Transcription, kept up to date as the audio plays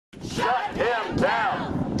Shut him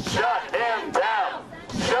down! Shut him down!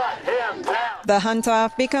 Shut him down! The hunter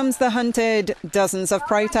becomes the hunted. Dozens of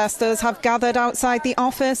protesters have gathered outside the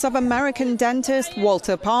office of American dentist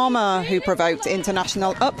Walter Palmer, who provoked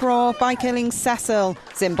international uproar by killing Cecil,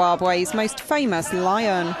 Zimbabwe's most famous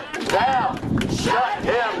lion. Down! Shut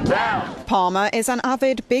him down! Palmer is an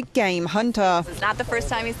avid big game hunter. It's not the first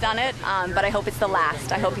time he's done it, but I hope it's the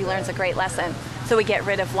last. I hope he learns a great lesson so we get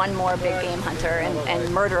rid of one more big game hunter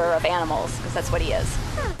and murderer of animals, because that's what he is.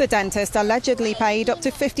 The dentist allegedly paid up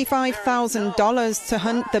to $55,000 to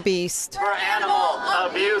hunt the beast. For animal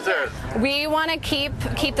abusers! We want to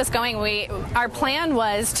keep this going. Our plan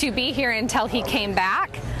was to be here until he came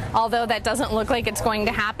back, although that doesn't look like it's going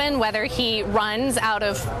to happen, whether he runs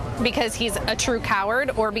because he's a true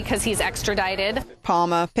coward or because he's extradited.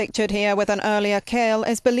 Palmer, pictured here with an earlier kill,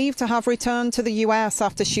 is believed to have returned to the US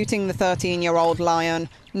after shooting the 13-year-old lion.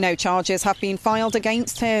 No charges have been filed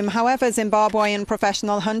against him. However, Zimbabwean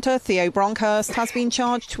professional hunter Theo Bronkhurst has been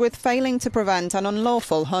charged with failing to prevent an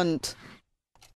unlawful hunt.